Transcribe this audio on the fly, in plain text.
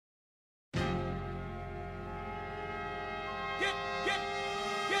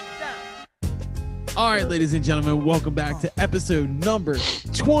All right, ladies and gentlemen, welcome back to episode number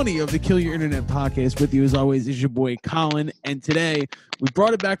 20 of the Kill Your Internet podcast. With you, as always, is your boy Colin. And today, we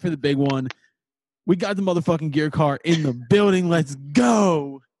brought it back for the big one. We got the motherfucking gear car in the building. Let's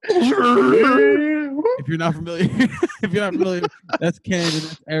go. If you're not familiar, that's Ken and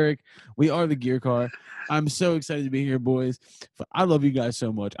that's Eric. We are the gear car. I'm so excited to be here, boys. I love you guys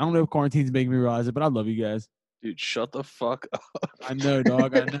so much. I don't know if quarantine's making me realize it, but I love you guys. Dude, shut the fuck up. I know,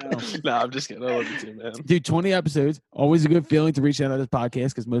 dog. I know. Nah, I'm just kidding. I love you too, man. Dude, 20 episodes. Always a good feeling to reach out to this podcast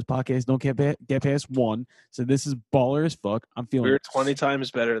because most podcasts don't get past one. So this is baller as fuck. I'm feeling We're 20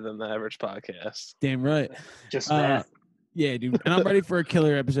 times better than the average podcast. Damn right. Just that. Yeah, dude. And I'm ready for a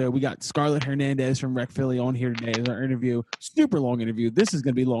killer episode. We got Scarlett Hernandez from Rec Philly on here today as our interview. Super long interview. This is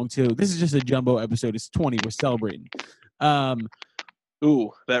going to be long too. This is just a jumbo episode. It's 20. We're celebrating.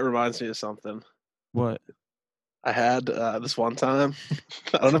 Ooh, that reminds me of something. What? I had this one time,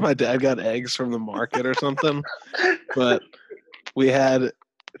 I don't know if my dad got eggs from the market or something, but we had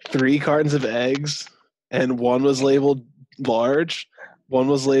 3 cartons of eggs, and one was labeled large, one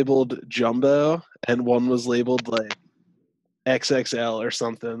was labeled jumbo, and one was labeled like XXL or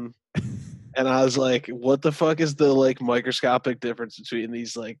something. And I was like, what the fuck is the like microscopic difference between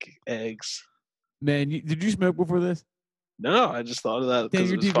these like eggs? Man, did you smoke before this? No, I just thought of that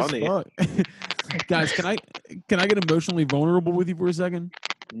because it was funny. Guys, can I get emotionally vulnerable with you for a second?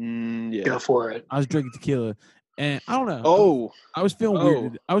 Yeah. Go for it. I was drinking tequila, and I don't know. Oh, I was feeling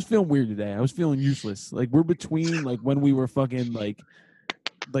weird. I was feeling weird today. I was feeling useless. Like we're between like when we were fucking like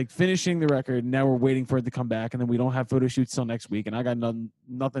finishing the record, and now we're waiting for it to come back, and then we don't have photo shoots till next week, and I got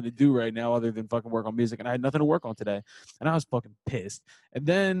nothing to do right now other than fucking work on music, and I had nothing to work on today, and I was fucking pissed. And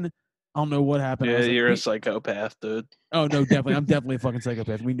then I don't know what happened. Yeah, like, you're a psychopath, dude. Oh no, definitely. I'm definitely a fucking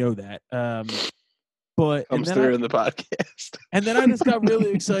psychopath. We know that. But comes through in the podcast. And then I just got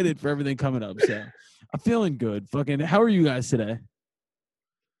really excited for everything coming up. So I'm feeling good. Fucking, how are you guys today?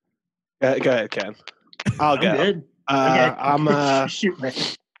 Go ahead, Ken. I'll go. Good. I'm Shoot me.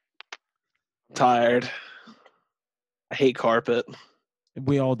 tired. I hate carpet.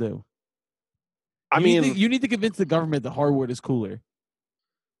 We all do. You need to convince the government that hardwood is cooler.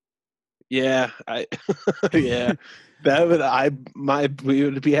 Yeah, yeah. We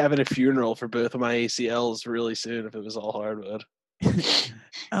would be having a funeral for both of my ACLs really soon if it was all hardwood.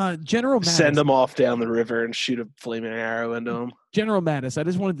 General Mattis, send them off down the river and shoot a flaming arrow into them. General Mattis, I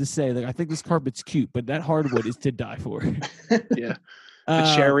just wanted to say that I think this carpet's cute, but that hardwood is to die for. Yeah,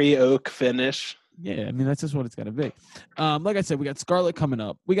 the cherry oak finish. Yeah, I mean that's just what it's gonna be. Like I said, we got Scarlett coming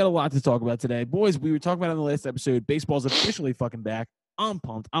up. We got a lot to talk about today, boys. We were talking about in the last episode. Baseball's officially fucking back. I'm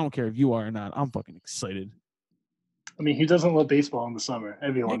pumped. I don't care if you are or not. I'm fucking excited. I mean, who doesn't love baseball in the summer?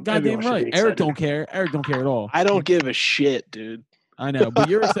 Everyone. Goddamn right. Eric don't care. Eric don't care at all. I don't give a shit, dude. I know, but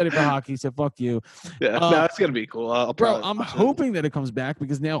you're excited for hockey, so fuck you. Yeah, no, it's gonna be cool. I'm hoping that it comes back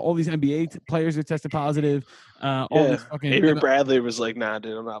because now all these NBA players are tested positive. These fucking Avery Bradley was like, "Nah,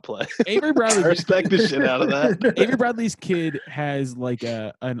 dude, I'm not playing." Avery Bradley, I respect the shit out of that. Avery Bradley's kid has like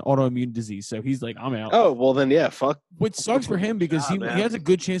an autoimmune disease, so he's like, "I'm out." Oh well, then yeah, fuck. Which sucks for him because he has a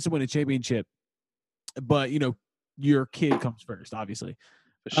good chance to win a championship, but you know, your kid comes first, obviously.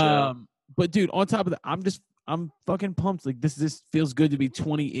 For sure. But dude, on top of that, I'm fucking pumped. Like this feels good to be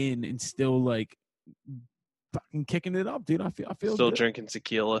 20 in and still like fucking kicking it up, dude. I feel still good. Drinking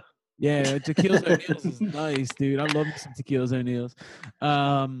tequila. Yeah, tequila's O'Neill's is nice, dude. I love some tequila's O'Neill's.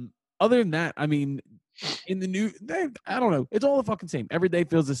 Other than that, I mean, in the I don't know. It's all the fucking same. Every day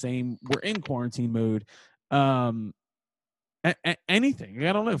feels the same. We're in quarantine mode. Anything.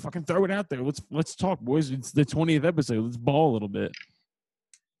 I don't know. Fucking throw it out there. Let's talk, boys. It's the 20th episode. Let's ball a little bit.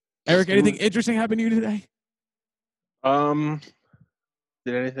 Eric, anything interesting happen to you today?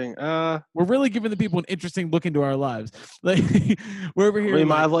 Did anything? We're really giving the people an interesting look into our lives. Like we're over here. I mean,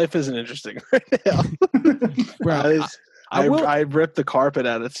 my life isn't interesting right now. Bro, I ripped the carpet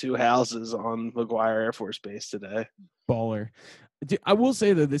out of 2 houses on McGuire Air Force Base today. Baller. Dude, I will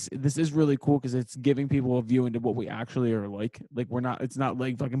say that this is really cool because it's giving people a view into what we actually are like. Like it's not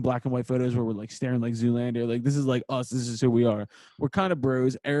like fucking black and white photos where we're like staring like Zoolander. Like this is like us. This is who we are. We're kind of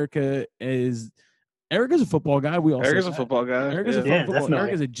bros. Erica's a football guy. Eric's a football guy. Eric's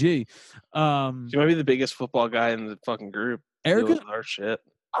a G. She might be the biggest football guy in the fucking group. Erica, our shit.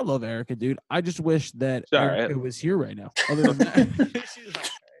 I love Erica, dude. I just wish that Erica was here right now. Other than that,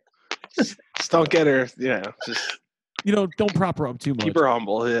 just don't get her. Just don't prop her up too much. Keep her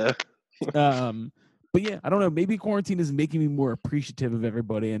humble. Yeah. But yeah, I don't know. Maybe quarantine is making me more appreciative of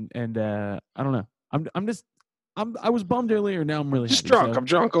everybody, and I don't know. I was bummed earlier. Now I'm really just happy, drunk. So. I'm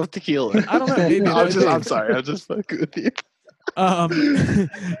drunk with tequila. I don't know. Maybe I'm sorry. I'm just fucking with you.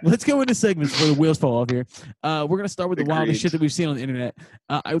 Let's go into segments before the wheels fall off here. We're gonna start with the wildest Agreed. shit that we've seen on the internet.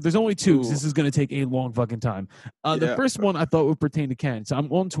 There's only two, 'cause Ooh. this is gonna take a long fucking time. The Yeah. first one I thought would pertain to Ken. So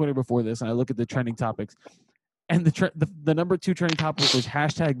I'm on Twitter before this, and I look at the trending topics. And the number 2 trending topic was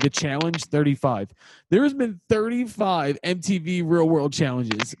hashtag the challenge 35. There has been 35 MTV Real World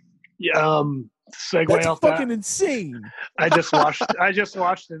challenges. Yeah, segue That's off fucking that. insane. I just watched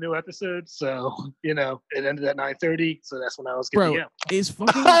the new episode, so it ended at 9:30, so that's when I was getting Bro, out. is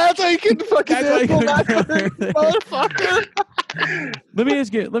fucking That's how you can fucking That's how you go can back, go there. motherfucker. Let me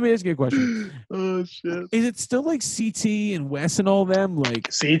ask you a question. Oh shit. Is it still like CT and Wes and all them? Like,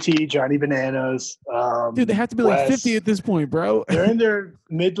 CT, Johnny Bananas. dude, they have to be like Wes. 50 at this point, bro. They're in their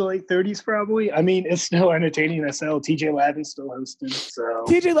mid to late 30s, probably. I mean, it's still entertaining as hell. TJ Lavin's still hosting, so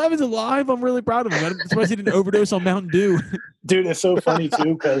TJ Levin's alive. I'm really proud of him. I'm surprised he didn't overdose on Mountain Dew. dude, it's so funny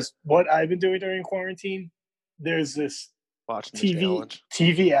too because what I've been doing during quarantine, there's this Watching the challenge.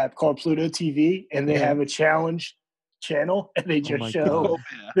 TV app called Pluto TV, and they Yeah. have a challenge channel, and they just my show God. Oh,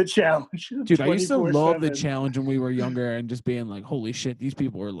 yeah. the challenge. Dude, I used to love the 24/7. challenge when we were younger and just being like, holy shit, these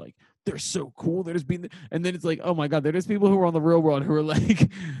people are like, they're so cool. They're just being, and then it's like, oh my God, there's people who are on the real world who are like,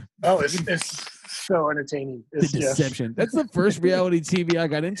 Oh, it's so entertaining. the It's just deception. That's the first reality TV I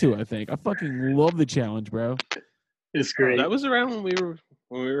got into, I think. I fucking love the challenge, bro. it's great. That was around when we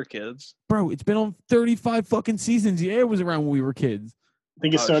were kids. Bro, it's been on 35 fucking seasons. Yeah, it was around when we were kids. I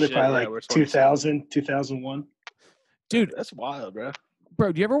think it Oh, started shit, probably yeah, we're like 27. 2000, 2001. Dude, That's wild, bro.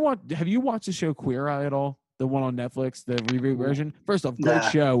 bro, do you ever have you watched the show Queer Eye at all? The one on Netflix, the reboot version? First off, great Nah.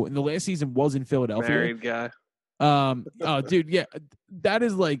 show. And the last season was in Philadelphia. Married guy. Oh, dude, yeah, that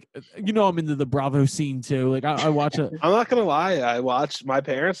is like, I'm into the Bravo scene too. Like, I watch it. I'm not gonna lie. My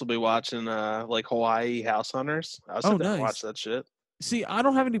parents will be watching like Hawaii House Hunters. I was Oh, sitting there and nice. watch that shit. See, I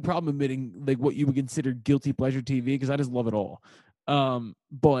don't have any problem admitting like what you would consider guilty pleasure TV because I just love it all.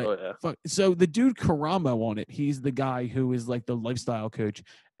 But Oh yeah. fuck, so the dude Karamo on it, he's the guy who is like the lifestyle coach,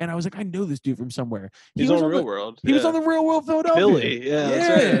 and I was like, I know this dude from somewhere. He's was on Real the, World. He was yeah. on the Real World Philadelphia. Philly. Yeah. Yeah,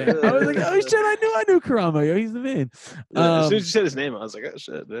 That's right. I was like, oh shit, I knew Karamo. Yo, he's the man. Yeah, as soon as you said his name, I was like, oh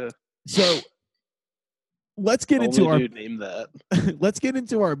shit. Yeah. So let's get into Only our dude named that. let's get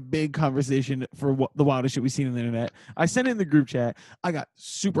into our big conversation for what the wildest shit we've seen on the internet. I sent it in the group chat. I got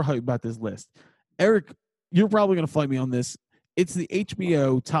super hyped about this list. Eric, you're probably gonna fight me on this. It's the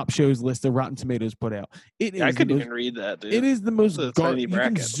HBO top shows list that Rotten Tomatoes put out. It is I the couldn't most, even read that, dude. it is the most It's a tiny you can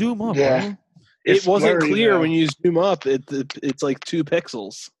bracket. zoom up, Yeah. bro. It's It wasn't blurry, clear though. when you zoom up. It's like 2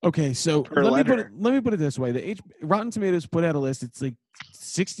 pixels. Okay, so Per let letter. me put it this way: Rotten Tomatoes put out a list. It's like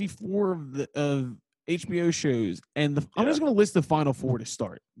 64 of HBO shows, and I'm Yeah. just going to list the final 4 to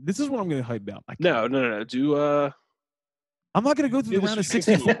start. This is what I'm going to hype about. No. Do I'm not going to go through Do the the round of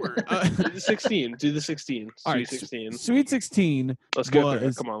 16. 64. do the 16. Do the 16. All Sweet right, 16. Sweet 16 Let's go. There.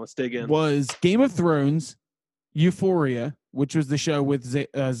 was- Come on, let's dig in. was Game of Thrones, Euphoria, which was the show with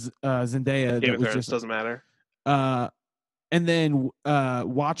Zendaya. Game that of was Thrones just doesn't matter. and then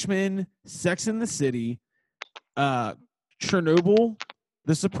Watchmen, Sex and the City, Chernobyl,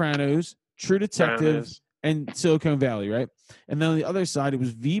 The Sopranos, True Detective, Sopranos. and Silicon Valley, right? And then on the other side, it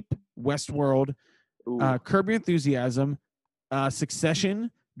was Veep, Westworld, Ooh, Curb Your Enthusiasm,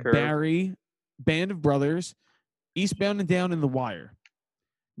 Succession, Curb. Barry, Band of Brothers, Eastbound and Down, and The Wire.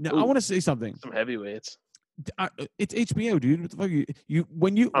 Now, I Ooh. want to say something. some heavyweights. It's HBO, dude. What the fuck? You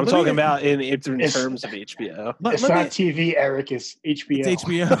when you I'm let me talking get- about in It's- terms of HBO. let- It's let me- not TV, Eric. It's HBO. it's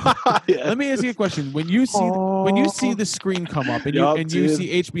HBO. Yeah. Let me ask you a question. When you see the screen come up and Yup, you dude. see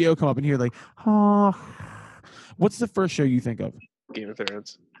HBO come up and you're like, oh, what's the first show you think of? Game of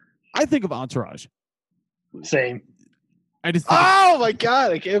Thrones. I think of Entourage. Same. I just think Oh my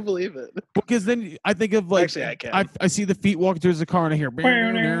god, I can't believe it. because then I think of like Actually, I can. I see the feet walking towards the car and I hear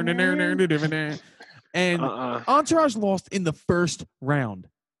and Entourage lost in the first round.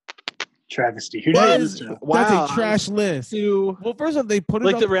 Travesty. Who That did is- this? Wow. That's a trash list. To Well, first off, they put it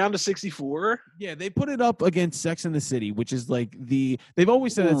like up. the round of 64. Yeah, they put it up against Sex and the City, which is like they've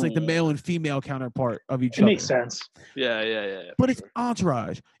always said it's like the Ooh. male and female counterpart of each It other. makes sense. Yeah. But for it's sure.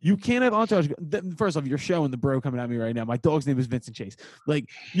 Entourage. You can't have Entourage. First off, you're showing the bro coming at me right now. My dog's name is Vincent Chase. Like,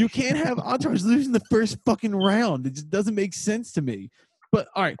 you can't have Entourage losing the first fucking round. It just doesn't make sense to me. But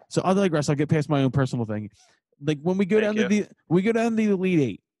all right, so I'll digress. I'll get past my own personal thing. Like when we go Thank down to the Elite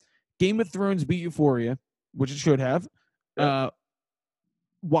Eight, Game of Thrones beat Euphoria, which it should have. Yep.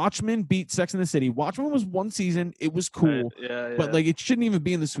 Watchmen beat Sex and the City. Watchmen was one season. It was cool. Yeah. But like it shouldn't even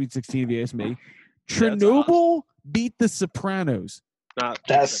be in the Sweet 16 if you ask me. that's Chernobyl beat The Sopranos. not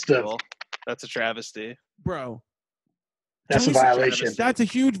That's the- acceptable. That's a travesty. Bro. That's a Totally violation. That's a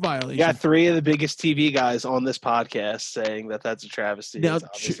huge violation. You got 3 of the biggest TV guys on this podcast saying that that's a travesty. Now, It's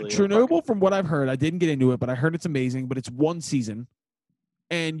obviously a Chernobyl, from what I've heard, I didn't get into it, but I heard it's amazing. But it's one season,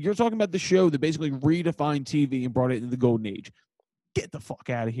 and you're talking about the show that basically redefined TV and brought it into the golden age. Get the fuck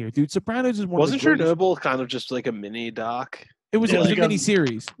out of here, dude! Sopranos is one. Wasn't of the greatest. Chernobyl kind of just like a mini doc? It was Yeah, a like mini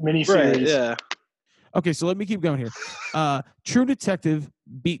series. Miniseries. Right, yeah. Okay, so let me keep going here. True Detective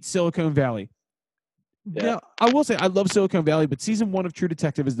beat Silicon Valley. Yeah. Now, I will say I love Silicon Valley, but season 1 of True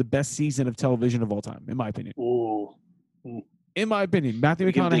Detective is the best season of television of all time, in my opinion. Ooh. In my opinion, Matthew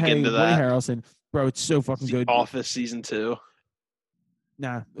We can dig McConaughey, into Woody that. Harrelson, bro, it's so fucking The good. Office season 2.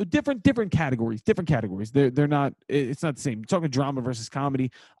 Nah, different categories. Different categories. They're not. It's not the same. You're talking drama versus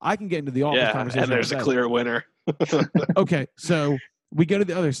comedy. I can get into the Office Yeah, conversation. and there's a about clear winner. that. Okay, so we go to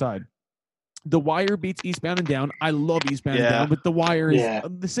the other side. The Wire beats Eastbound and Down. I love Eastbound and Yeah. Down, but The Wire is Yeah.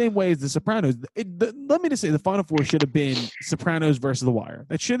 the same way as The Sopranos. Let me just say, the Final Four should have been Sopranos versus The Wire.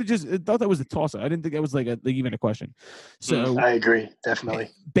 That should have just. I thought that was a toss-up. I didn't think that was like even a question. So I agree. Definitely.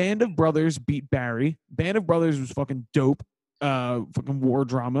 Band of Brothers beat Barry. Band of Brothers was fucking dope. Fucking war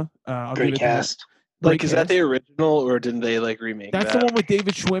drama. I'll give Great it that. cast. Great Like, is that cast. the original, or didn't they like remake That's that? the one with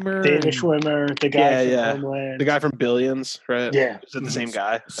David Schwimmer. David and- Schwimmer, the guy Yeah, from yeah. Homeland. The guy from Billions, right? Yeah. Is it the same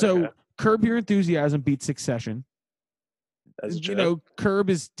guy? So Okay. Curb Your Enthusiasm beat Succession. That's You true. know, Curb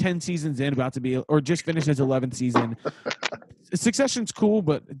is 10 seasons in, about to be, or just finished his 11th season. Succession's cool,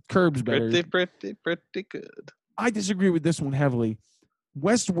 but Curb's better. pretty good. I disagree with this one heavily.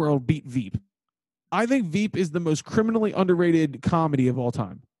 Westworld beat Veep. I think Veep is the most criminally underrated comedy of all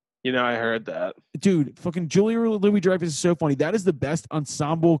time. You know, I heard that. Dude, fucking Julia Louis-Dreyfus is so funny. That is the best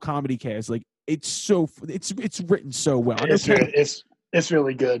ensemble comedy cast. Like, it's written so well. I know It's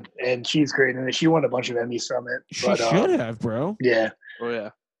really good, and she's great in it. She won a bunch of Emmys from it. she but, should have, bro. Yeah. Oh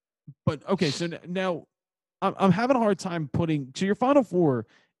yeah. But okay, so now I'm having a hard time putting. So your Final Four,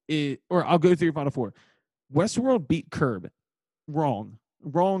 or I'll go through your Final Four. Westworld beat Curb. Wrong,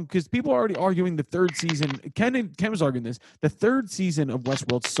 because people are already arguing the third season. Ken was arguing this. The third season of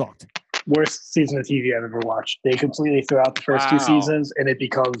Westworld sucked. Worst season of TV I've ever watched. They completely throw out the first 2 Wow. seasons, and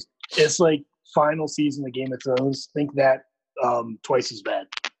it's like final season of Game of Thrones. Think that twice as bad.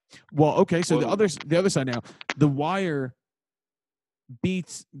 Well, okay, so Whoa. the other side now, The Wire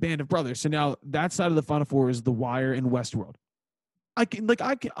beats Band of Brothers. So now that side of the Final Four is The Wire and Westworld.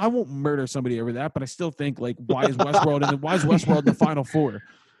 I won't murder somebody over that, but I still think, like, why is Westworld in the Final Four?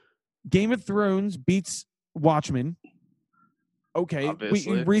 Game of Thrones beats Watchmen. Okay,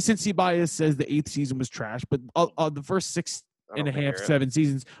 Obviously. recency bias says the 8th season was trash, but the first 6 I and a don't half, care. 7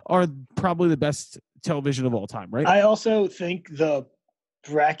 seasons are probably the best television of all time, right? I also think the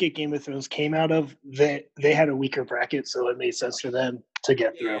bracket Game of Thrones came out of, they had a weaker bracket, so it made sense for them to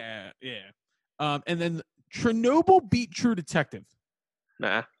get through. Yeah. And then Chernobyl beat True Detective.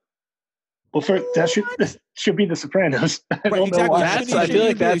 Nah. Well, that should be The Sopranos. I don't know exactly. why. That's- I feel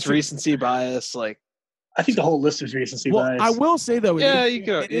like be that's true. recency bias. Like, I think the whole list is recency Well, bias. I will say though, Yeah, you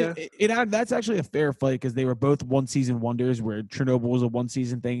go- yeah. that's actually a fair fight because they were both one season wonders. Where Chernobyl was a one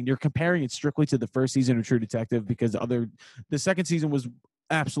season thing. You're comparing it strictly to the first season of True Detective because the second season was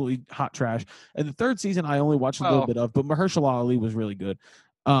absolutely hot trash, and the third season I only watched a little Well- bit of, but Mahershala Ali was really good.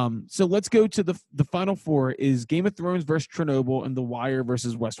 So let's go to the Final Four is Game of Thrones versus Chernobyl and The Wire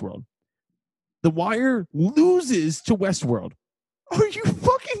versus Westworld. The Wire loses to Westworld. Are you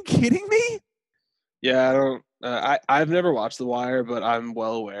fucking kidding me? yeah, I don't. I've never watched The Wire, but I'm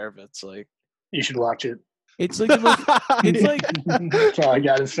well aware of its like. You should watch it. It's like the most, it's like That's all I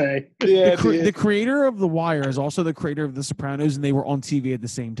gotta say. yeah, the creator of The Wire is also the creator of The Sopranos, and they were on TV at the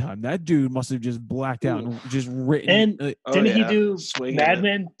same time. That dude must have just blacked out and just written. And Oh, didn't he yeah. do Swinging Mad it.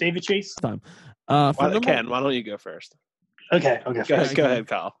 Men, David Chase? for Why, number- Ken, why don't you go first? Okay. Go First. ahead, go ahead,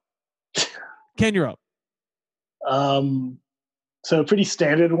 Kyle. Ken, you're up. So a pretty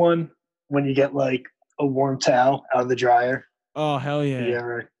standard one when you get like a warm towel out of the dryer. Oh hell yeah! You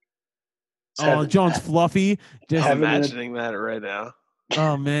ever? Oh, John's fluffy. Just, I'm Having a- imagining that right now.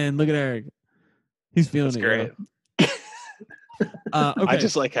 oh man, look at Eric. He's feeling That's it. great. Okay. I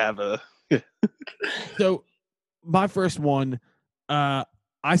just like have a. So my first one, I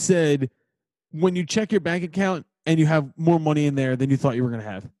said when you check your bank account and you have more money in there than you thought you were gonna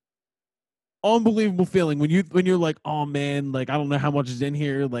have. Unbelievable feeling when you're like, oh man, like I don't know how much is in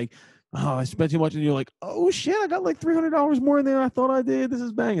here, like oh I spent too much, and you're like, oh shit, I got like $300 more in there than I thought I did. This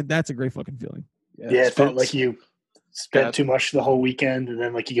is banging. That's a great fucking feeling. Yeah, it felt spins. like you spent Yeah. too much the whole weekend, and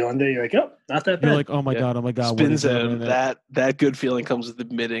then like you go in there, you're like, oh, not that You're bad. like, oh my Yeah. god, what Spin is there in zone. there? That good feeling comes with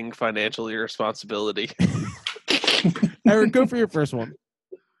admitting financial irresponsibility. Eric, go for your first one.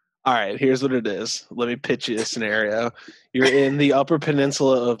 All right, here's what it is. Let me pitch you a scenario. You're in the Upper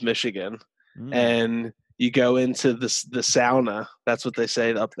Peninsula of Michigan, and you go into the sauna. That's what they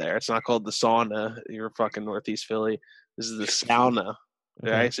say up there. It's not called the sauna. You're fucking Northeast Philly. This is the sauna.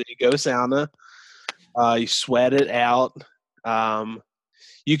 Okay. Right? So you go sauna. You sweat it out.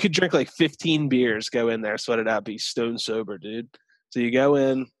 You could drink like 15 beers, go in there, sweat it out, be stone sober, dude. So you go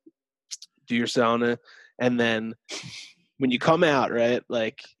in, do your sauna, and then when you come out, right,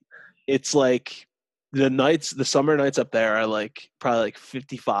 like it's like the summer nights up there are like probably like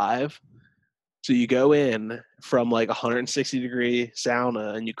 55. So you go in from like 160-degree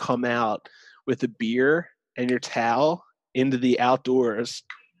sauna and you come out with a beer and your towel into the outdoors,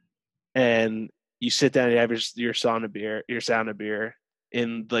 and you sit down and you have your sauna beer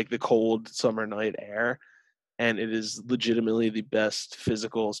in like the cold summer night air, and it is legitimately the best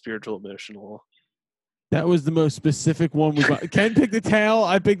physical, spiritual, emotional. That was the most specific one. Ken picked the towel,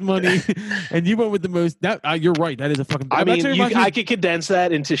 I picked money, and you went with the most. You're right. That is a fucking. I mean, I could condense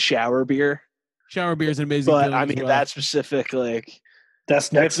that into shower beer. Shower beer is an amazing. But I mean, that specific, like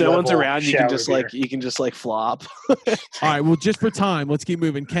that's next. If no one's around, you can just beer. like flop. All right. Well, just for time, let's keep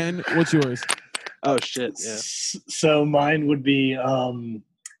moving. Ken, what's yours? Oh shit! Yeah. So mine would be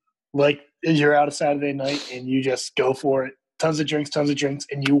like you're out a Saturday night and you just go for it. Tons of drinks,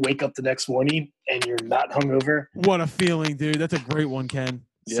 and you wake up the next morning and you're not hungover. What a feeling, dude! That's a great one, Ken.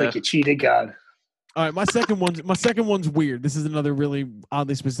 It's like you cheated God. All right, my second one's weird. This is another really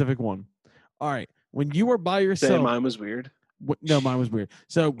oddly specific one. All right, when you are by yourself, say mine was weird. No, mine was weird.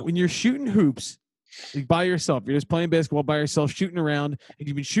 So when you're shooting hoops by yourself, you're just playing basketball by yourself, shooting around, and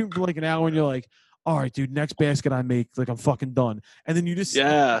you've been shooting for like an hour, and you're like, all right, dude, next basket I make, like I'm fucking done. And then you just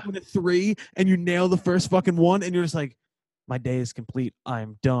with a 3 and you nail the first fucking one, and you're just like, my day is complete.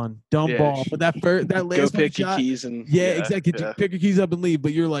 I'm done. Dumb ball. But that last go pick shot, your keys and exactly. Yeah. Pick your keys up and leave.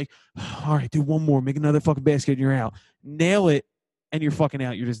 But you're like, all right, do one more, make another fucking basket, and you're out. Nail it, and you're fucking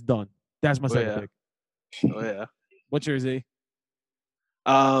out. You're just done. That's my second pick. Oh yeah. What's yours, E?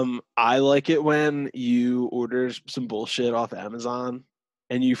 I like it when you order some bullshit off Amazon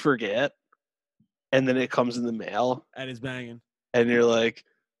and you forget, and then it comes in the mail. That is banging. And you're like,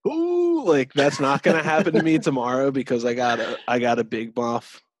 ooh, like that's not gonna happen to me tomorrow because I got a big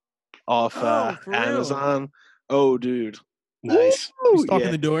buff off Amazon. Oh, dude, nice. You stalking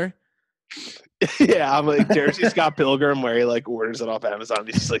the door. Yeah, I'm like Jersey Scott Pilgrim, where he like orders it off Amazon.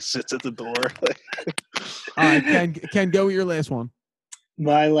 He just like sits at the door. All right, Ken, go with your last one.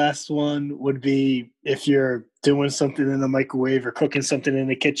 My last one would be if you're doing something in the microwave or cooking something in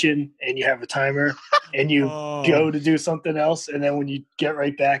the kitchen and you have a timer and you go to do something else, and then when you get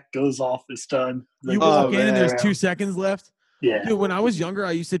right back, goes off, it's done. You walk in and there's 2 seconds left. Yeah. Dude, when I was younger,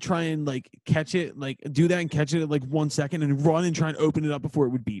 I used to try and like catch it, like do that and catch it at like 1 second and run and try and open it up before it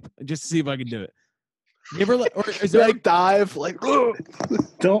would beep, just to see if I could do it. You ever or is there like dive like?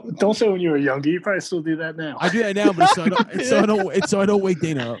 Don't say when you were younger. You probably still do that now. I do that now, but so I don't wake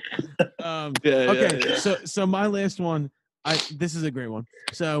Dana up. Okay. So my last one, this is a great one.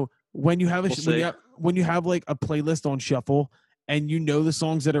 So when you have when you have like a playlist on shuffle and you know the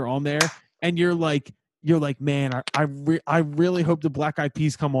songs that are on there, and you're like, man, I really hope the Black Eyed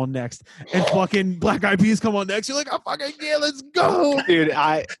Peas come on next, and fucking Black Eyed Peas come on next. You're like, oh fucking yeah, let's go, dude.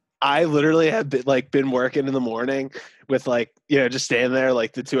 I literally have been working in the morning with like, just standing there,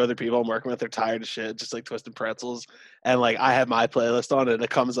 like the 2 other people I'm working with, they're tired of shit, just like twisting pretzels. And like, I have my playlist on and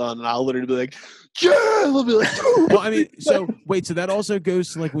it comes on and I'll literally be like, yeah, I'll be like, well, I mean, so that also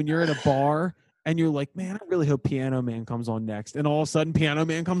goes to like when you're at a bar and you're like, man, I really hope Piano Man comes on next. And all of a sudden Piano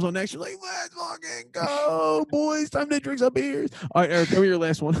Man comes on next. You're like, let's fucking go, boys. Time to drink some beers. All right, Eric, go with your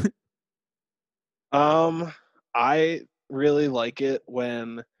last one. I really like it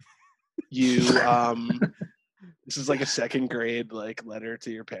when you this is like a 2nd grade like letter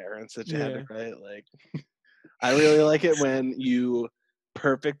to your parents that you had to write. Like, I really like it when you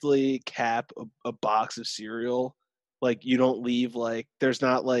perfectly cap a box of cereal. Like, you don't leave like there's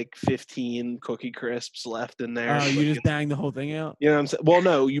not like 15 Cookie Crisps left in there. Oh, you just bang the whole thing out. You know what I'm saying? Well,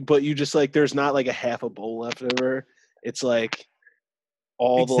 no, you just like there's not like a half a bowl left over. It's like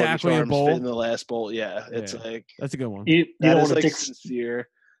all the Lucky Charms fit in the last bowl. Yeah, it's like that's a good one. You that is like sincere.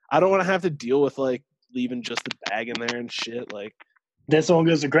 I don't want to have to deal with like leaving just the bag in there and shit. Like, then someone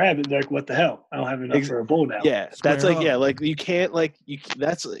goes to grab it, they're like, what the hell? I don't have enough for a bowl now. Yeah, that's like, like you can't like we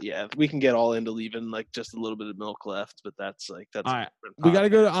can get all into leaving like just a little bit of milk left, but that's all right. We got to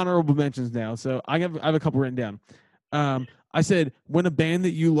go to honorable mentions now. So I have a couple written down. I said when a band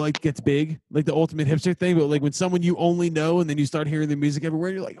that you like gets big, like the ultimate hipster thing, but like when someone you only know and then you start hearing the music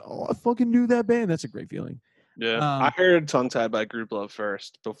everywhere, you're like, oh, I fucking knew that band. That's a great feeling. Yeah, I heard Tongue Tied by Group Love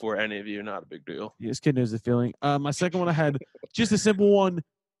first before any of you. Not a big deal. This kid knows the feeling. My second one I had just a simple one.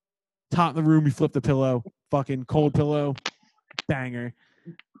 Top in the room, you flip the pillow. Fucking cold pillow. Banger.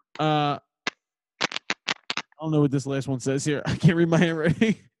 I don't know what this last one says here. I can't read my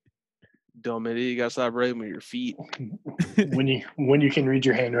handwriting. Dumb idiot, you gotta stop writing with your feet. when you can read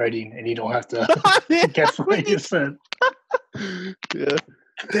your handwriting and you don't have to guess what you said. Yeah.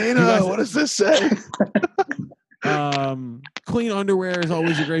 Dana, what does this say? Clean underwear is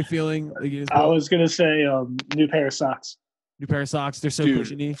always a great feeling. I was gonna say new pair of socks. New pair of socks. They're so Dude,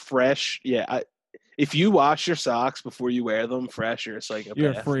 cushiony. Fresh. Yeah. If you wash your socks before you wear them, fresh, you're a psychopath.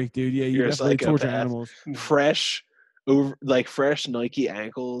 You're a freak, dude. Yeah, you're definitely torture animals. Fresh, fresh Nike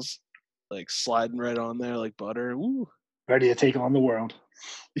ankles, like sliding right on there like butter. Woo. Ready to take on the world.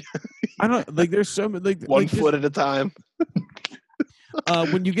 I don't like. There's so many like one foot at a time.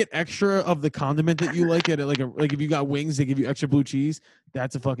 When you get extra of the condiment that you like at like if you got wings, they give you extra blue cheese.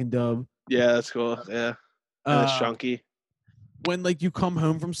 That's a fucking dub. Yeah, that's cool. Yeah, and it's chunky. When like you come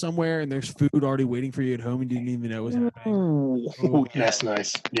home from somewhere and there's food already waiting for you at home and you didn't even know was happening. Ooh, that's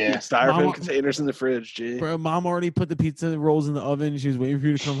nice. Yeah, styrofoam containers in the fridge. Gee, bro, mom already put the pizza rolls in the oven. She was waiting for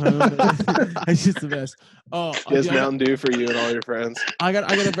you to come home. It's just the best. Oh, there's Mountain Dew for you and all your friends. I got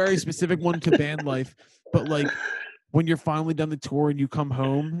a very specific one to band life, but like. When you're finally done the tour and you come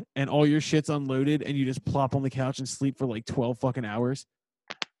home and all your shit's unloaded and you just plop on the couch and sleep for like 12 fucking hours.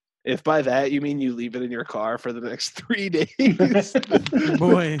 If by that you mean you leave it in your car for the next 3 days.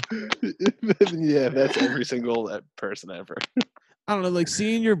 Boy. Yeah, that's every single person ever. I don't know, like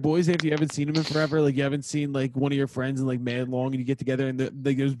seeing your boys after you haven't seen them in forever, like you haven't seen like one of your friends in like mad long and you get together and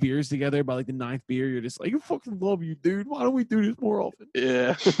like those beers together by like the 9th beer, you're just like, I fucking love you, dude. Why don't we do this more often?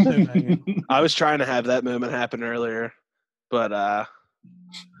 Yeah. I was trying to have that moment happen earlier, but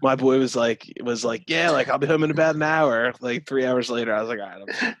my boy was like, yeah, like I'll be home in about an hour. Like 3 hours later, I was like, all right,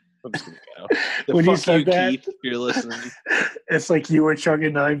 I'm just gonna go. When you said that, Keith, if you're listening. It's like you were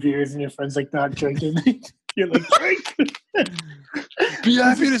chugging 9 beers and your friend's like not drinking. You're like, drink. Be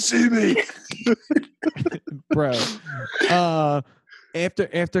happy to see me, bro.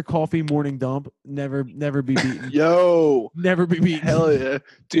 After coffee morning dump, never be beaten. Yo, never be beaten. Hell yeah,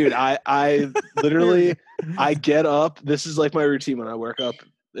 dude. I literally I get up. This is like my routine when I work up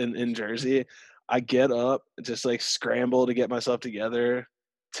in Jersey. I get up, just like scramble to get myself together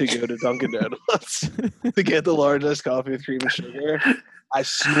to go to Dunkin' Donuts to get the largest coffee with cream and sugar. I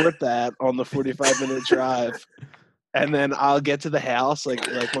snort that on the 45-minute drive, and then I'll get to the house. Like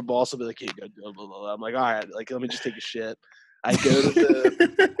my boss will be like, "Hey, go blah, blah, blah." I'm like, "All right, like let me just take a shit." I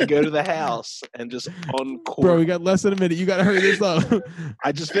go to the house and just uncork. Bro, we got less than a minute. You gotta hurry this up.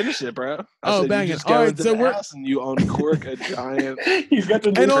 I just finished it, bro. Bang it! All right, so we're house and you uncork a giant. He's got the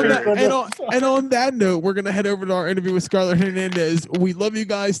and on that note, we're gonna head over to our interview with Scarlett Hernandez. We love you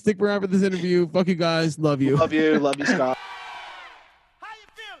guys. Stick around for this interview. Fuck you guys. Love you. Love you, Scott.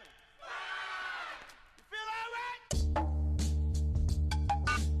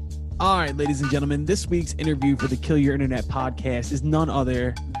 All right, ladies and gentlemen, this week's interview for the Kill Your Internet podcast is none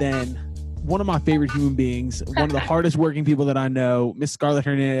other than one of my favorite human beings, one of the hardest working people that I know, Miss Scarlett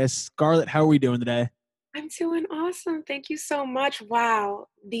Hernandez. Scarlett, how are we doing today? I'm doing awesome. Thank you so much. Wow.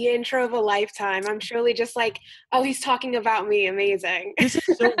 The intro of a lifetime. I'm surely just like, oh, he's talking about me. Amazing. This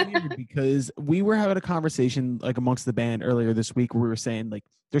is so weird because we were having a conversation like amongst the band earlier this week where we were saying like,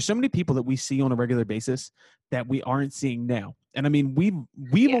 there's so many people that we see on a regular basis that we aren't seeing now. And I mean,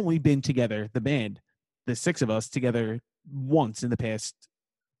 we've only been together, the band, the 6 of us together once in the past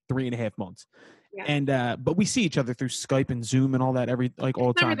 3.5 months. Yeah. And, but we see each other through Skype and Zoom and all that all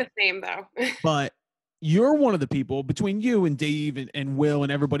the time. Never the same though. But you're one of the people between you and Dave and Will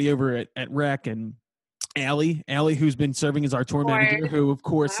and everybody over at Rec and Allie, who's been serving as our tour manager, who of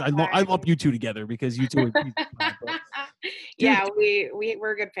course I lump you two together because you two are yeah,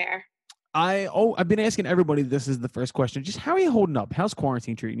 we're a good pair. I've been asking everybody, this is the first question. Just how are you holding up? How's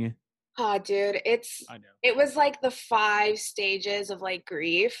quarantine treating you? Oh, dude, it was like the 5 stages of like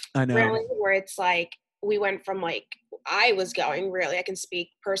grief. I know. Really, where it's like we went from like I can speak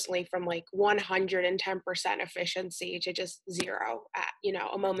personally from like 110% efficiency to just 0 at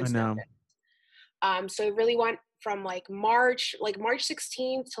a moment's notice. So it really went from like March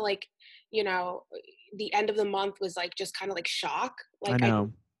 16th to like the end of the month was like just kind of like shock. Like I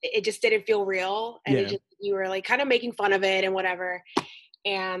know. It just didn't feel real, and you were like kind of making fun of it and whatever.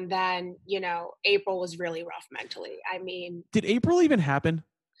 And then April was really rough mentally. I mean, did April even happen?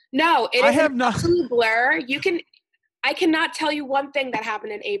 No, I have not. Blur. I cannot tell you one thing that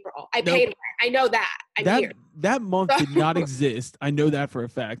happened in April. I paid rent. I know that. I'm here. That month did not exist. I know that for a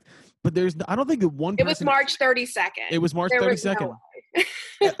fact. but I don't think that one person. It was March 32nd. It was March 32nd.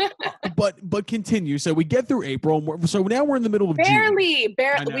 But continue. So we get through April. So now we're in the middle of June. We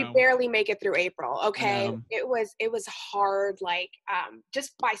barely make it through April. Okay. It was hard. Like,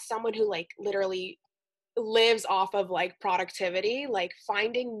 just by someone who like literally lives off of like productivity, like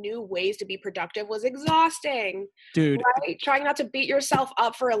finding new ways to be productive was exhausting, dude. Right? Trying not to beat yourself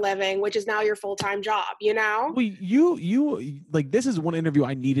up for a living, which is now your full-time job, you know? Well, you like, this is one interview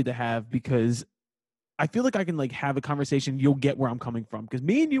I needed to have because I feel like I can like have a conversation. You'll get where I'm coming from, because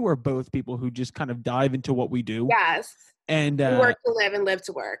me and you are both people who just kind of dive into what we do. Yes. And work to live and live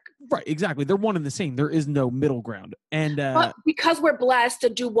to work. Right, exactly. They're one and the same. There is no middle ground. And but because we're blessed to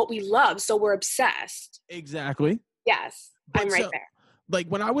do what we love, so we're obsessed. Exactly. Yes, I'm right there. Like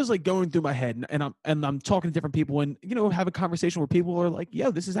when I was like going through my head and I'm talking to different people and have a conversation where people are like,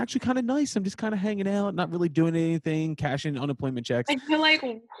 yo, this is actually kind of nice. I'm just kind of hanging out, not really doing anything, cashing unemployment checks. I feel like.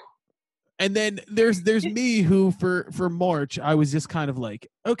 And then there's me who for March I was just kind of like,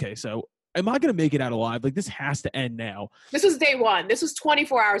 okay, so am I going to make it out alive? Like, this has to end now. This was day one. This was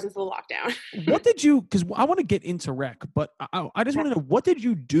 24 hours into the lockdown. What did you, because I want to get into rec, but I just want to know, what did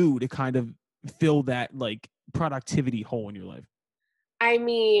you do to kind of fill that, like, productivity hole in your life? I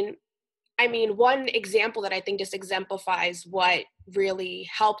mean, one example that I think just exemplifies what really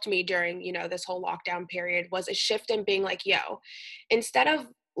helped me during, this whole lockdown period was a shift in being like, yo, instead of,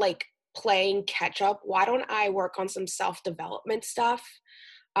 like, playing catch up, why don't I work on some self-development stuff?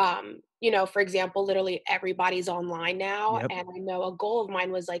 For example, literally everybody's online now. Yep. And I know a goal of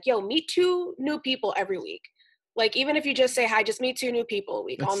mine was like, yo, meet 2 new people every week. Like, even if you just say hi, just meet 2 new people a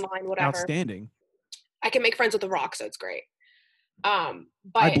week. That's online, whatever. Outstanding. I can make friends with The Rock, so it's great. But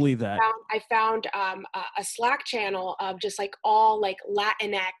I believe that. I found a Slack channel of just like all like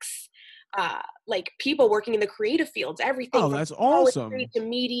Latinx like people working in the creative fields, everything. Oh, that's awesome. To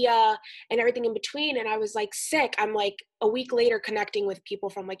media and everything in between. And I was like sick. I'm like a week later connecting with people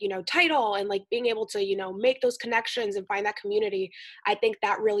from like, Tidal, and like being able to, make those connections and find that community. I think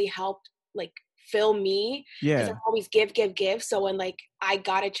that really helped like fill me. Yeah. I always give. So when like I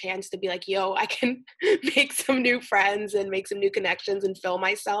got a chance to be like, yo, I can make some new friends and make some new connections and fill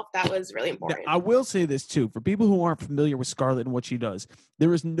myself, that was really important. Now, I will say this too, for people who aren't familiar with Scarlett and what she does,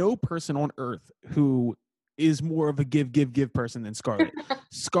 there is no person on earth who is more of a give person than Scarlett.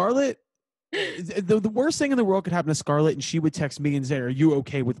 Scarlett, the worst thing in the world could happen to Scarlett, and she would text me and say, are you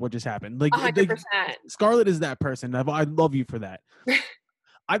okay with what just happened? Like, 100%. Scarlett is that person. I love you for that.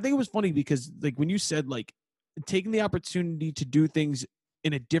 I think it was funny because, like, when you said, like, taking the opportunity to do things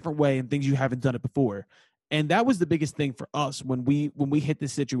in a different way and things you haven't done it before. And that was the biggest thing for us when we hit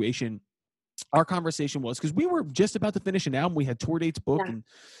this situation. Our conversation was, because we were just about to finish an album. We had tour dates booked.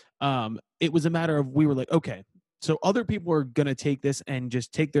 Yeah. And it was a matter of, we were like, okay, so other people are going to take this and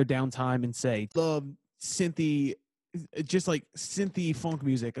just take their downtime and say, love synthy, just like synthy funk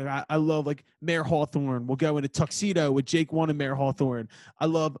music. I love like Mayor Hawthorne. We'll go in a tuxedo with Jake One and Mayor Hawthorne. I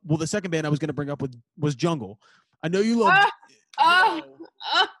love, well, the second band I was going to bring up was Jungle. I know you love.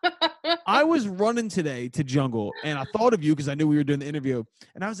 I was running today to Jungle, and I thought of you because I knew we were doing the interview,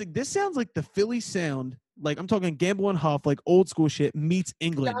 and I was like, this sounds like the Philly sound. Like, I'm talking Gamble and Huff, like old school shit meets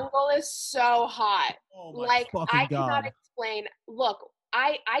England. Jungle is so hot. Oh my fucking God. Cannot explain. Look,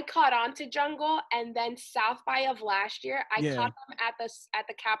 I caught on to Jungle, and then South by of last year, I caught them at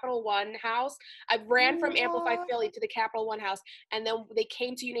the Capital One house. I ran from Amplify Philly to the Capital One house, and then they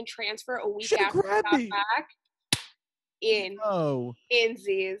came to Union Transfer a week after I got back. In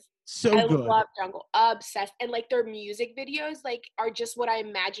Z's. So I good. love Jungle. Obsessed. And like their music videos like are just what I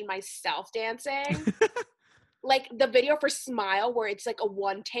imagine myself dancing. Like the video for Smile, where it's like a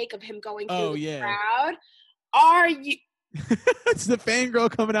one take of him going through the crowd. Are you it's the fangirl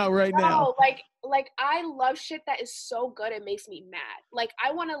coming out right now. Like I love shit that is so good it makes me mad. Like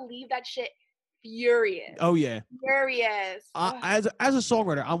I want to leave that shit furious. Oh yeah, furious. As a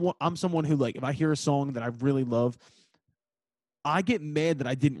songwriter, I'm someone who, like, if I hear a song that I really love, I get mad that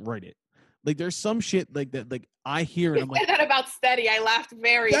I didn't write it. Like, there's some shit like that, like I hear and I'm like, said that about Steady. I laughed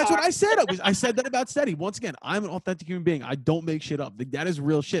very hard. That's what I said. I said that about Steady. Once again, I'm an authentic human being. I don't make shit up. Like, that is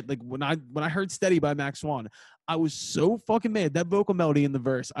real shit. Like when I heard Steady by Max Swan, I was so fucking mad. That vocal melody in the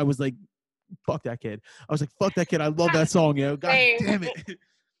verse, I was like, fuck that kid. I was like, fuck that kid. I love that song, yo. God damn it.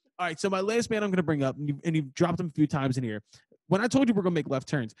 All right, so my last band I'm going to bring up, and you've dropped them a few times in here. When I told you we're going to make Left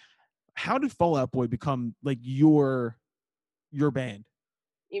Turns, how did Fall Out Boy become like your band?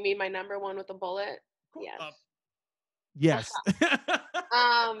 You mean my number one with a bullet? Yes.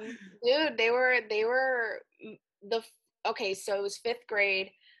 Dude, they were okay, so it was 5th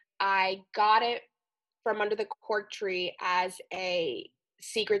grade. I got it from under the cork tree as a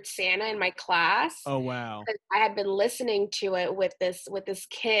Secret Santa in my class. Oh wow! I had been listening to it with this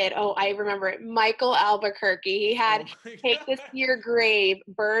kid. Oh, I remember it. Michael Albuquerque. He had "Take This to Your Grave"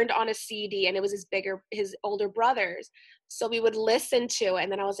 burned on a CD, and it was his older brothers. So we would listen to it, and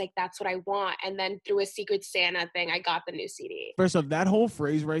then I was like, "That's what I want." And then through a Secret Santa thing, I got the new CD. First off, that whole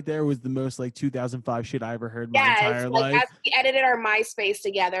phrase right there was the most like 2005 shit I ever heard in my entire life. As we edited our MySpace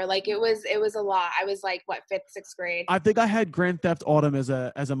together, like it was a lot. I was like, what, 5th, 6th grade? I think I had Grand Theft Autumn as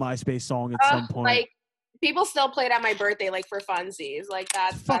a MySpace song at some point. Like people still play it at my birthday, like for funsies. Like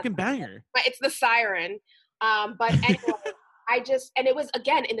that's fucking banger. It's the siren. But anyway. And it was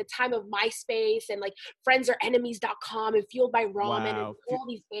again in the time of MySpace and like friendsorenemies.com and Fueled by Ramen, and all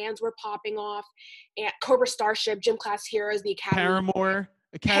these bands were popping off, and Cobra Starship, Gym Class Heroes, the Academy.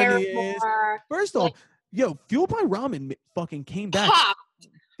 Paramore. First off, Fueled by Ramen fucking came back.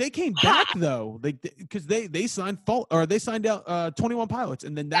 They came back though, because they signed out 21 Pilots,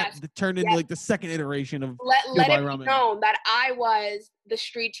 and then that turned into like the second iteration of Let it be known that I was the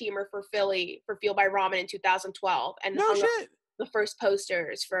street teamer for Philly for Fueled by Ramen in 2012, and the first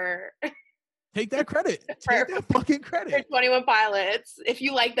posters for. Take that credit. Take that fucking credit. For 21 Pilots. If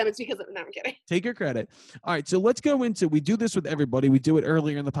you like them, it's because of. No, I'm kidding. Take your credit. All right, so let's go into. We do this with everybody. We do it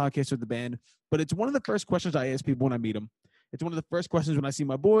earlier in the podcast with the band, but it's one of the first questions I ask people when I meet them. It's one of the first questions when I see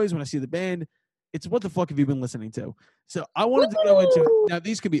my boys, when I see the band. It's what the fuck have you been listening to? So I wanted to go into. Now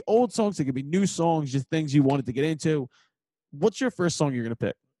these could be old songs, they could be new songs, just things you wanted to get into. What's your first song you're gonna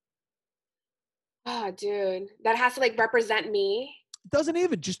pick? Oh, dude, that has to like represent me. It doesn't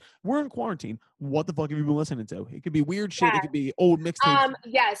even. Just we're in quarantine. What the fuck have you been listening to? It could be weird shit. It could be old mixtapes.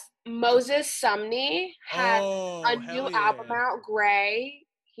 Yes, Moses Sumney has a new album out, Gray.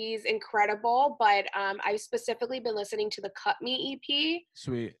 He's incredible, but I've specifically been listening to the Cut Me EP.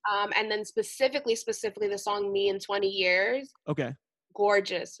 Sweet. And then specifically the song Me in 20 Years. Okay.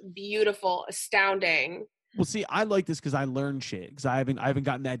 Gorgeous, beautiful, astounding. Well, see, I like this because I learned shit because I haven't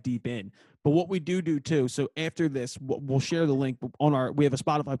gotten that deep in. But what we do too, so after this, we'll share the link on we have a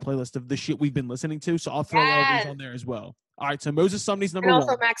Spotify playlist of the shit we've been listening to, so I'll throw all these on there as well. All right, so Moses Sumney's number 1. And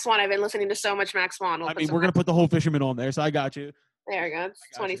also Max Swan. I've been listening to so much Max Swan. We're going to put the whole Fisherman on there, so I got you. There we go. It's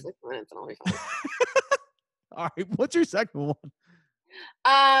 26 minutes and I'll be fine. All right, what's your second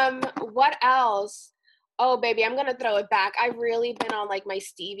one? What else? Oh, baby, I'm going to throw it back. I've really been on, like, my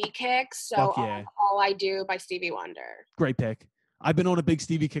Stevie kick, so All I Do by Stevie Wonder. Great pick. I've been on a big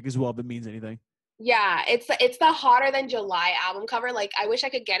Stevie kick as well, if it means anything. Yeah, it's the Hotter Than July album cover. Like, I wish I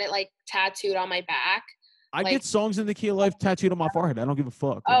could get it, like, tattooed on my back. I get Songs in the Key of Life tattooed on my forehead. I don't give a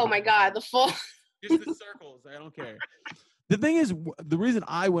fuck. Oh, my God, the full... Just the circles. I don't care. The thing is, the reason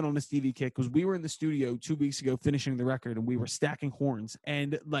I went on a Stevie kick was we were in the studio 2 weeks ago finishing the record, and we were stacking horns.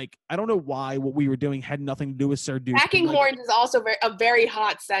 And, like, I don't know why what we were doing had nothing to do with Sir Duke. Stacking horns is also a very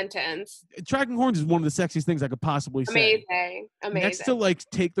hot sentence. Tracking horns is one of the sexiest things I could possibly say. Amazing. Next to, like,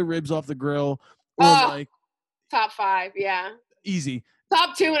 Take the Ribs Off the Grill. Or, like, top 5, yeah. Easy.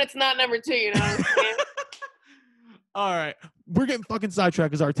 Top 2 and it's not number 2, you know what I'm saying? All right. We're getting fucking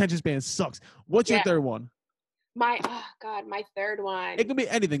sidetracked because our attention span sucks. What's your third one? My third one. It can be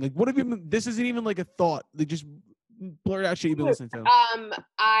anything. Like, what have you been, this isn't even like a thought. They just blurt out shit you've been listening to.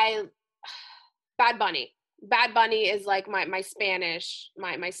 Bad Bunny. Bad Bunny is like my Spanish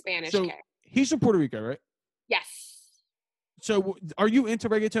kick. He's from Puerto Rico, right? Yes. So are you into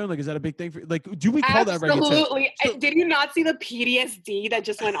reggaeton? Like, is that a big thing for, like, do we call that reggaeton? Absolutely. Did you not see the PTSD that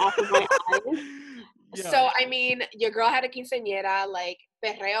just went off of my eyes? Yeah. So, I mean, your girl had a quinceañera. Like,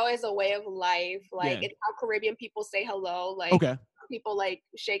 perreo is a way of life. Like, it's how Caribbean people say hello. Like, people, like,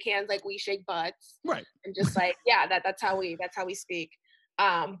 shake hands like we shake butts. Right. And just, like, that's how we speak.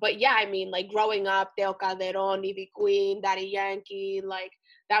 But, yeah, I mean, like, growing up, Teo Calderon, Ivy Queen, Daddy Yankee, like,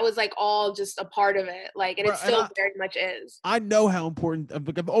 that was, like, all just a part of it. Like, and it still very much is. I know how important,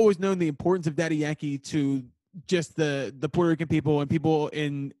 I've always known the importance of Daddy Yankee to just the Puerto Rican people and people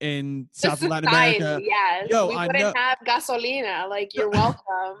in South Latin America. Yes. Yo, we wouldn't have gasolina. Like, you're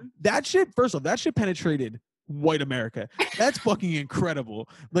welcome. That shit, first off, that shit penetrated white America. That's fucking incredible.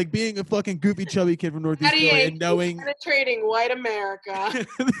 Like, being a fucking goofy, chubby kid from Northeast Philly and knowing penetrating white America.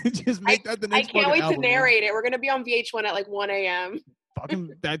 Just make that the next. I can't wait to narrate it. We're gonna be on VH1 at like 1 a.m.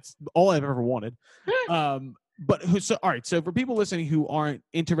 Fucking, that's all I've ever wanted. But so, all right. So for people listening who aren't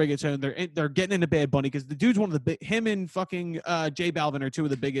into reggaeton, they're getting into Bad Bunny because the dude's one of the big. Him and fucking J Balvin are two of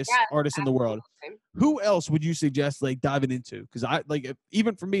the biggest artists in the world. Who else would you suggest like diving into? Because I like,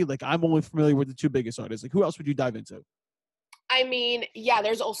 even for me, like, I'm only familiar with the two biggest artists. Like, who else would you dive into? I mean,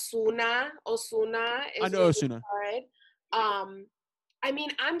 there's Ozuna. Ozuna is, I know Ozuna. I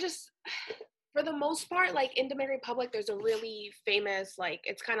mean, For the most part, like in Dominican Republic, there's a really famous, like,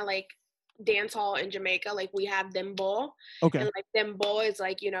 it's kind of like dance hall in Jamaica. Like we have Dembow. Okay. And like Dembow is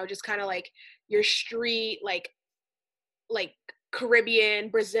like, just kind of like your street, like Caribbean,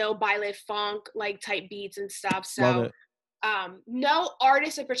 Brazil, baile funk, like type beats and stuff. So Love it. No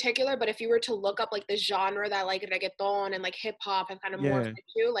artist in particular, but if you were to look up like the genre that like reggaeton and like hip hop have kind of morphed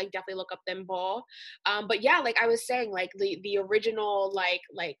into, like definitely look up Dembow. But yeah, like I was saying, like the original like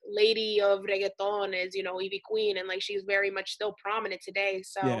lady of reggaeton is, Ivy Queen, and like she's very much still prominent today.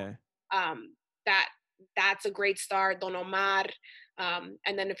 So that's a great start. Don Omar.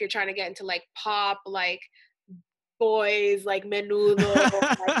 And then if you're trying to get into like pop, like Boys, like Menudo,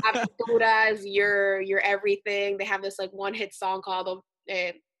 like Aventuras, your everything. They have this like one hit song called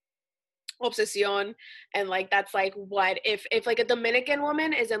Obsession, and like that's like what if like a Dominican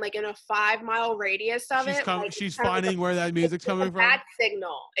woman is in a 5-mile radius of she's finding where that music's coming from. Bad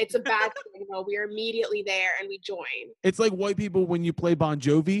signal. It's a bad signal. We are immediately there and we join. It's like white people when you play Bon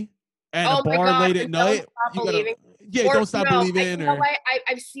Jovi at a bar late at night. Don't stop believing.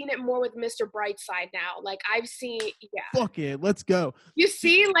 I've seen it more with Mr. Brightside now. Like I've seen, Fuck it, let's go. You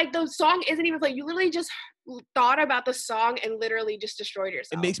see, like the song isn't even played. You literally just thought about the song and literally just destroyed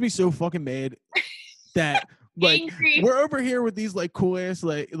yourself. It makes me so fucking mad that like we're over here with these like cool ass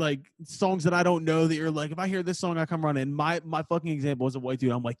like songs that I don't know that you're like, if I hear this song I come running. My fucking example is a white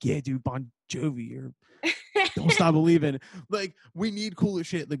dude. I'm like, yeah, dude, Bon Jovi or Don't Stop Believing. Like we need cooler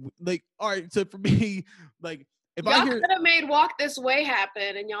shit. Like all right. So for me, like if y'all could have made Walk This Way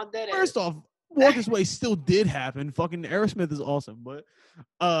happen and y'all did it. First off, Walk This Way still did happen. Fucking Aerosmith is awesome, but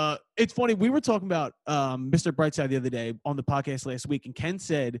it's funny. We were talking about Mr. Brightside the other day on the podcast last week, and Ken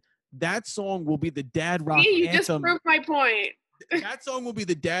said that song will be the dad rock anthem. You just proved my point. That song will be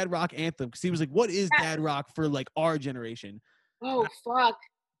the dad rock anthem because he was like, "What is dad rock for like our generation?" Oh fuck,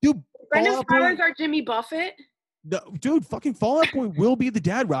 dude! Brendan Flowers or Jimmy Buffett? No, dude, fucking Fall Out Boy will be the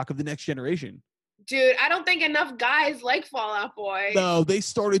dad rock of the next generation. Dude, I don't think enough guys like Fall Out Boy. No, they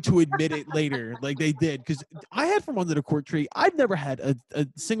started to admit it later. Like they did. Because I had From Under the Cork Tree. I've never had a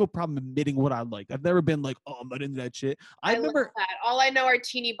single problem admitting what I like. I've never been like, oh, I'm not into that shit. I remember love that. All I know are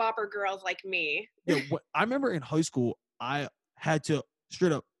teeny bopper girls like me. Yeah, I remember in high school, I had to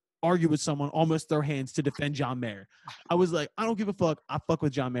straight up argue with someone, almost throw hands to defend John Mayer. I was like, I don't give a fuck. I fuck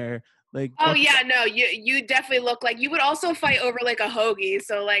with John Mayer. Like, oh yeah, no, you definitely look like you would also fight over like a hoagie.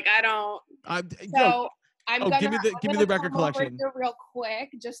 So like I don't. I'm gonna give me the record collection real quick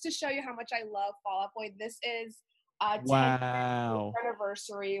just to show you how much I love Fall Out Boy. This is a 10th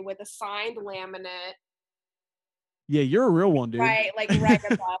anniversary with a signed laminate. Yeah, you're a real one, dude. Right, like right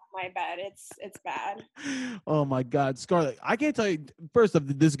above my bed. It's bad. Oh my God, Scarlett! I can't tell you. First off,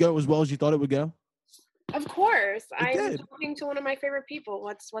 did this go as well as you thought it would go? Of course. I'm talking to one of my favorite people.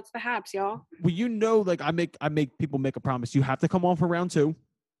 What's the haps, y'all? Well, like I make people make a promise. You have to come on for round 2.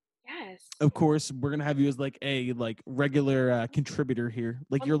 Yes. Of course, we're gonna have you as like a regular contributor here.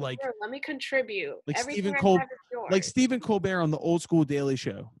 Like you're like, let me contribute. Like Stephen Colbert on the old school Daily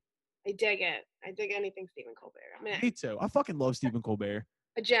Show. I dig it. I dig anything Stephen Colbert. Me too. I fucking love Stephen Colbert.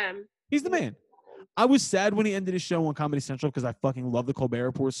 A gem. He's the man. I was sad when he ended his show on Comedy Central because I fucking love the Colbert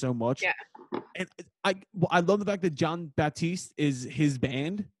Report so much. Yeah. And I love the fact that John Baptiste is his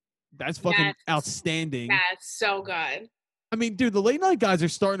band. That's fucking outstanding. That's so good. I mean, dude, the late night guys are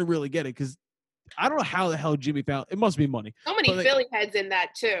starting to really get it because I don't know how the hell Jimmy found it. Must be money. So many Philly heads in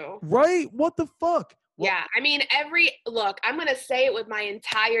that too. Right? What the fuck? Yeah, I mean, I'm going to say it with my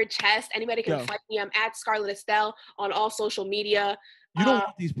entire chest. Anybody can fight me. I'm at Scarlett Estelle on all social media. You don't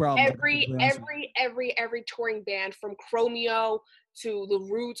want these problems. Every touring band from Chromeo to The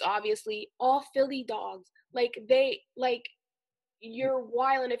Roots, obviously, all Philly dogs. You're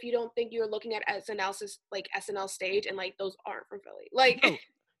wilding if you don't think you're looking at SNL stage and like those aren't from Philly. No,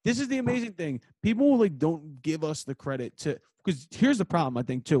 this is the amazing thing. People don't give us the credit because here's the problem. I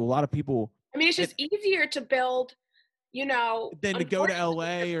think too. A lot of people. I mean, it's just easier to build, than to go to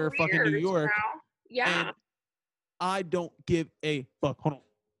LA or fucking New York. Yeah. And I don't give a fuck. Hold on.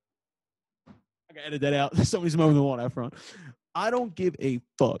 I gotta edit that out. Somebody's mowing the lawn out front. I don't give a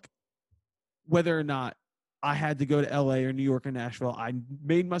fuck whether or not I had to go to LA or New York or Nashville. I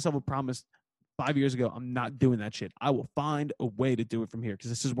made myself a promise 5 years ago. I'm not doing that shit. I will find a way to do it from here because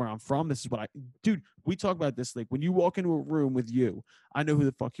this is where I'm from. This is what dude, we talk about this. Like when you walk into a room with you, I know who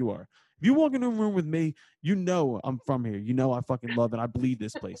the fuck you are. If you walk into a room with me, you know I'm from here. You know I fucking love it. I bleed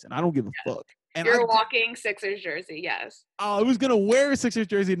this place and I don't give a fuck. And you're walking Sixers jersey, yes. Oh, I was going to wear a Sixers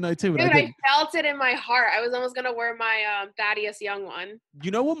jersey tonight too. Dude, I felt it in my heart. I was almost going to wear my Thaddeus Young one. You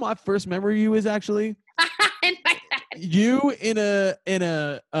know what my first memory of you is actually? You in a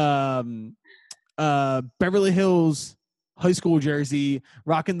Beverly Hills high school jersey,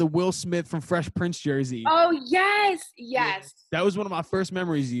 rocking the Will Smith from Fresh Prince jersey. Oh, yes. That was one of my first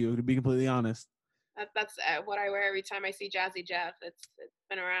memories of you, to be completely honest. That's what I wear every time I see Jazzy Jeff. It's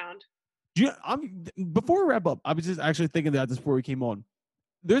been around. Before we wrap up, I was just actually thinking about this before we came on.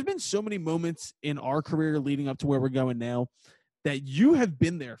 There's been so many moments in our career leading up to where we're going now that you have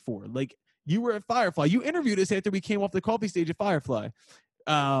been there for. Like, you were at Firefly. You interviewed us after we came off the coffee stage at Firefly.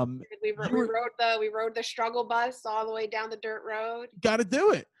 We rode the struggle bus all the way down the dirt road. Got to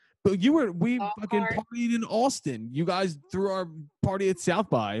do it. But we fucking partied in Austin. You guys threw our party at South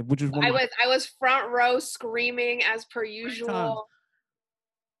by, which is I was front row screaming as per usual.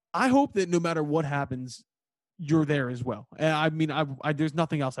 I hope that no matter what happens, you're there as well. And I mean, there's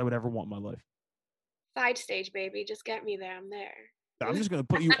nothing else I would ever want in my life. Side stage, baby. Just get me there. I'm there. I'm just going to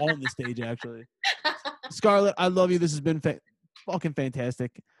put you on the stage, actually. Scarlett, I love you. This has been fucking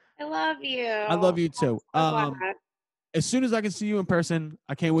fantastic. I love you. I love you too. As soon as I can see you in person,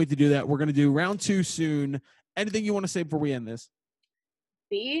 I can't wait to do that. We're going to do round 2 soon. Anything you want to say before we end this?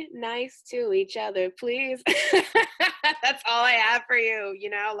 Be nice to each other, please. That's all I have for you. You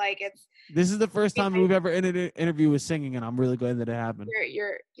know, like this is the first time we've ever ended an interview with singing, and I'm really glad that it happened.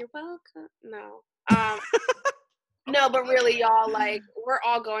 You're welcome. No. No, but really, y'all, like, we're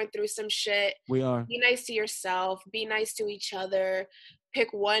all going through some shit. We are. Be nice to yourself. Be nice to each other.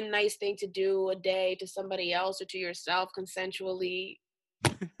 Pick one nice thing to do a day to somebody else or to yourself consensually.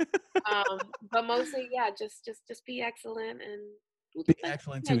 But mostly, yeah, just be excellent and be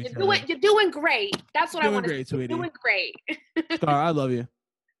excellent to each other. You're doing great. That's what I want to say. Sweetie. You're doing great. Star, I love you.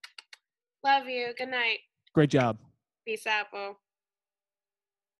 Love you. Good night. Great job. Peace out, bro.